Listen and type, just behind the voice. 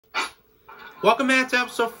Welcome back to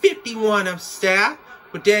episode 51 of Stat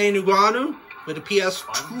with Danny Negreanu with the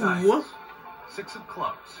ps2. 6 of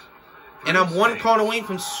clubs. And I'm one card away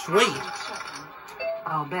from straight.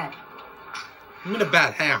 I'll bet. I'm gonna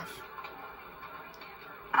bet half.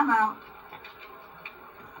 I'm out.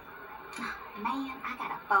 Man, I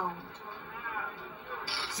gotta fold.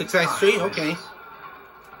 6-side straight, okay.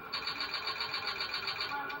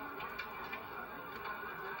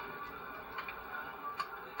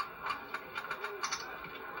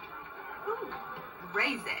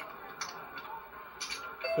 Raise it.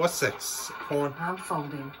 4-6. Four. I'm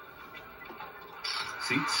folding.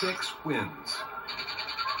 Seat 6 wins.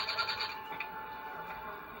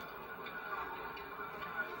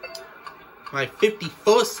 My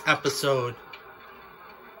 51st episode.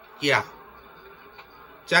 Yeah.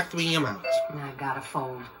 Jack 3 amount. Now I gotta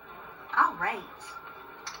fold. I'll raise.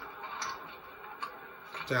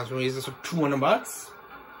 Jack's raises for $200.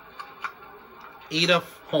 8 of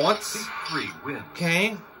hearts. Seat 3 wins.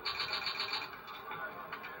 Okay.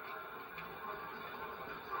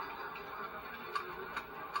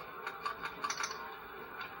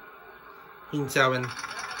 Queen 7.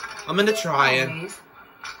 I'm gonna try it. Always.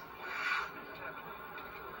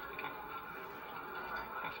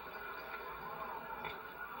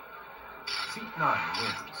 Seat 9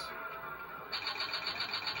 wins.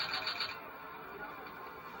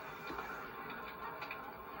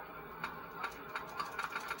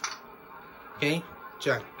 Okay.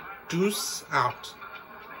 Jack. Deuce out.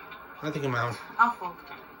 I think I'm out. I'll fold.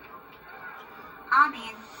 I'm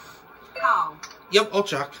in. Call. Yep, I'll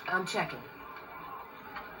check. I'm checking.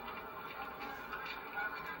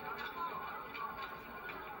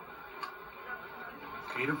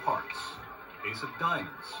 Eight of hearts. Ace of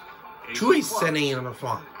diamonds. Ace Two of ace clubs. sending on the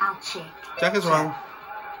phone. I'll check. Jack as well.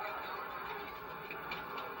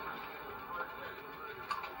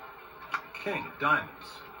 King of diamonds.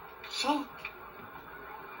 Check.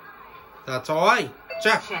 That's alright.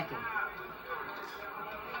 Jack. Checking.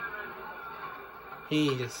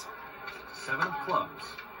 He's. 7 of clubs.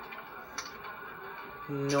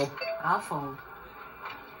 Nope. I'll fold.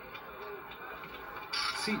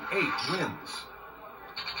 Seat 8 wins.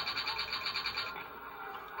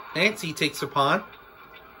 Nancy takes a pawn.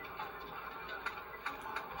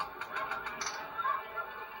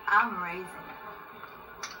 I'm raising.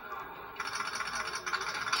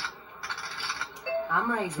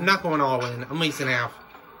 I'm raising. I'm not going all in. I'm raising half.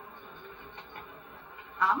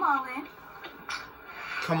 I'm all in.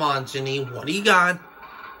 Come on, Janine. What do you got?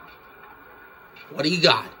 What do you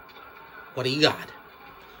got? What do you got?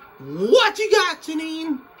 What you got,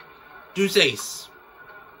 Janine? Deuce ace.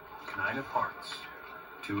 9 of hearts.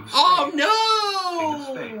 2 of spades. Oh, King of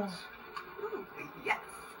no! spades. Ooh, yes.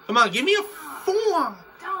 Come on, give me a 4.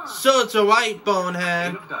 Done. So it's a right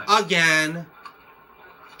bonehead. Eight of diamonds. Again.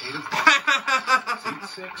 8 of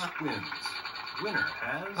hearts. Seat 6 wins. Winner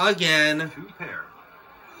has Again. 2 pair.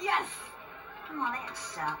 Yes. Oh, that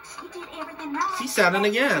sucks. You did everything right. C7 That's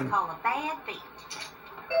again. what you call a bad beat.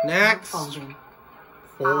 Next. I'm folding.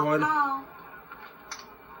 Forward. I'll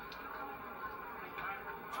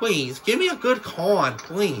Please, give me a good card,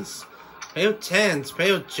 please. Pair of 10s,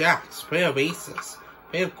 pair of jacks, pair of aces,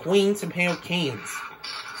 pair of queens, and pair of kings.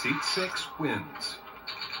 Seat 6 wins.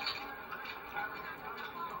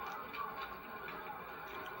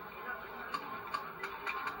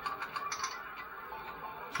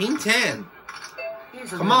 King 10.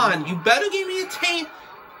 Here's a Come little on, more. you better give me a 10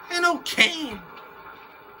 and a king.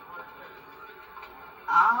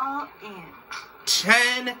 all in.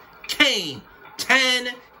 10 king. 10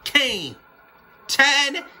 king.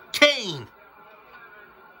 10 king.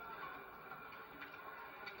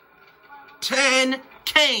 10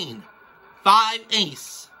 king. 5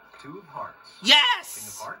 ace. 2 of hearts. King of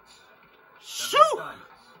Yes! hearts. 7 Shoot! of diamonds.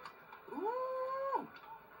 Ooh.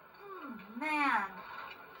 Man.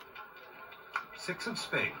 6 of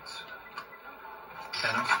spades.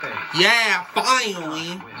 10 of spades. Yeah, finally.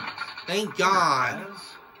 Wins. Thank God. Winner has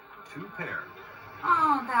 2 pair.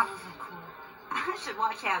 Oh, that was cool. I should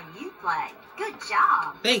watch how you play. Good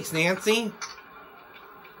job. Thanks, Nancy.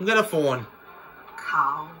 I'm gonna phone.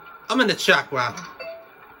 Call. I'm gonna check, wow.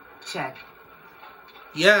 Check.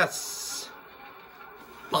 Yes.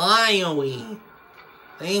 Finally.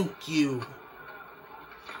 Thank you.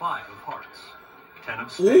 5 of hearts. 10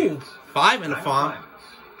 of Ooh, spades. 5 in a 9 of farm. diamonds.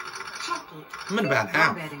 Check it. I'm in about I'm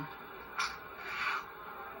half. betting.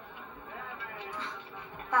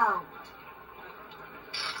 Fold.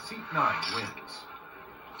 Seat 9 wins.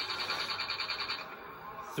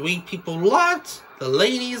 3 people left. The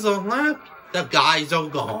ladies are left. The guys are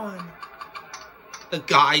gone. The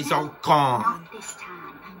guys are gone. Not this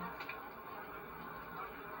time.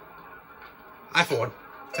 I fold.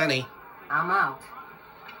 10-8. I'm out.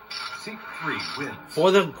 Seat 3 wins.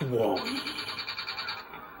 For the... Whoa.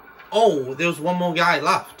 Oh, there's one more guy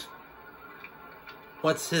left.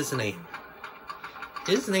 What's his name?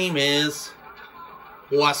 His name is...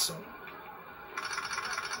 Russell.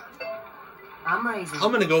 I'm raising.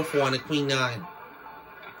 I'm gonna go for on a queen 9.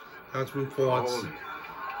 That's been forwards.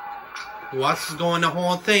 Russell's going the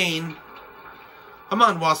whole thing. Come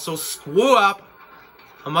on, Russell. Screw up.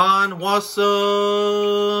 Come on, Russell.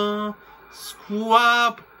 Screw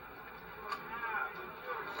up.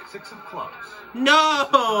 6 of clubs.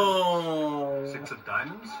 No. 6 of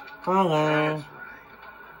diamonds. Oh, That's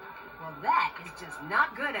Well, that is just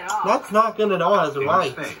not good at all. that's not good at all, as right. right.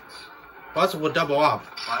 Eight of spades. Russell will double up.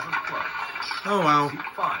 5 of clubs. Oh, well. Seat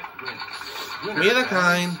 5 wins. Winner 3 of the has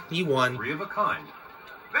kind. He won. 3 of a kind.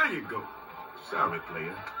 There you go. Sorry,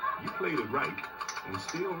 player. You played it right and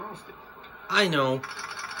still lost it. I know.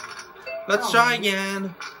 Let's try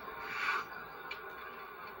again.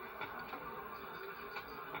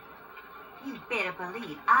 You better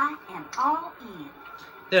believe I am all in.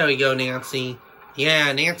 There we go, Nancy.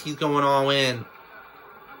 Yeah, Nancy's going all in.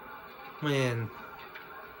 Win.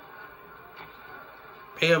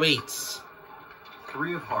 Pair of 8s.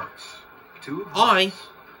 3 of hearts. 2 of Aye. hearts.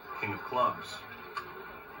 King of clubs.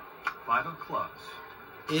 5 of clubs.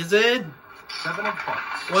 Is it? 7 of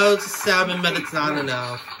hearts. Well, it's a 7, but it's not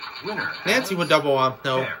enough. Winner Nancy has would double up.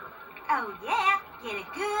 No. pair. Oh, yeah. Get a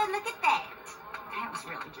good look at that. That was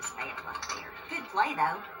really just bad luck there. Good play,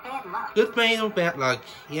 though. Bad luck. Good play, no bad luck.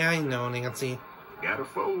 Yeah, I know, Nancy. Gotta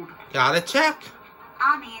fold. Gotta check.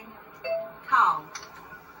 I'm in. Call.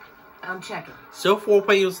 I'm checking. Still 4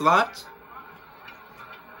 players left.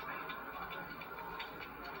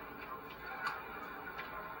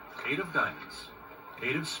 Eight of diamonds.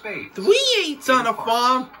 8 of spades. 3 8s on a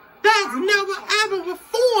farm. That's never happened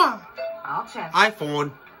before. I'll check. I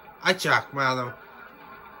phone. I check, rather.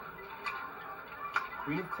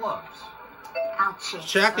 Queen of clubs. I'll check.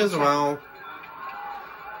 Check as well.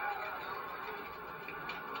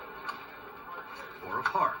 4 of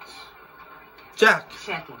hearts. Check.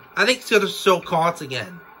 Checking. I think it's gonna show cards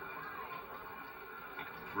again.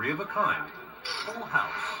 3 of a kind. Full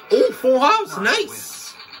house. Oh, full house. Nice.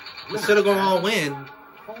 Nice. Winner Instead of going has all in.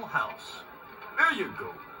 Full house. There you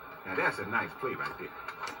go. Now that's a nice play right there.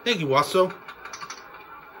 Thank you, Russell.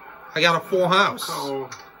 I got a full house. Call.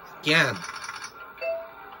 Again.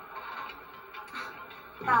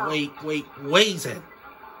 Oh. Wait, it. You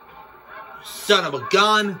son of a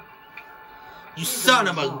gun. You son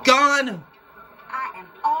of a gun. I am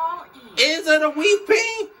all in. Is it a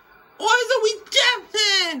weeping? Or is it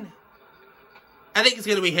redemption? I think it's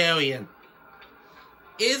going to be Harrian.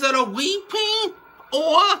 Is it a weeping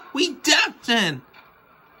or redemption?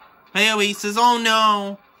 Harry says, oh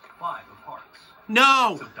no. 5 of hearts.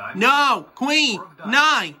 No. Six of diamonds. No. Queen. 4 of diamonds.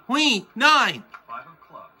 9. Queen. 9. 5 of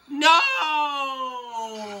clubs. No.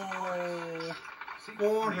 Seat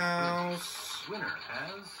Full 3 house. wins. Winner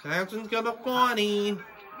has Samson's got a 40. Now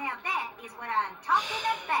that is what I'm talking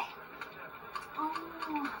about.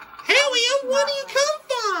 Oh, Harriet, where do you come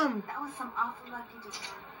from? that was some awful luck you just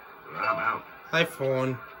had. Well, I'm out. Hi,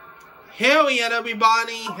 phone. Harriet,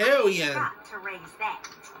 everybody. Harriet. Got to raise that.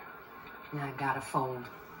 I gotta fold.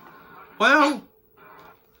 Well,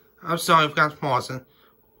 I'm sorry, I've got pausing.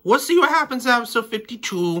 We'll see what happens in episode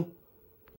 52.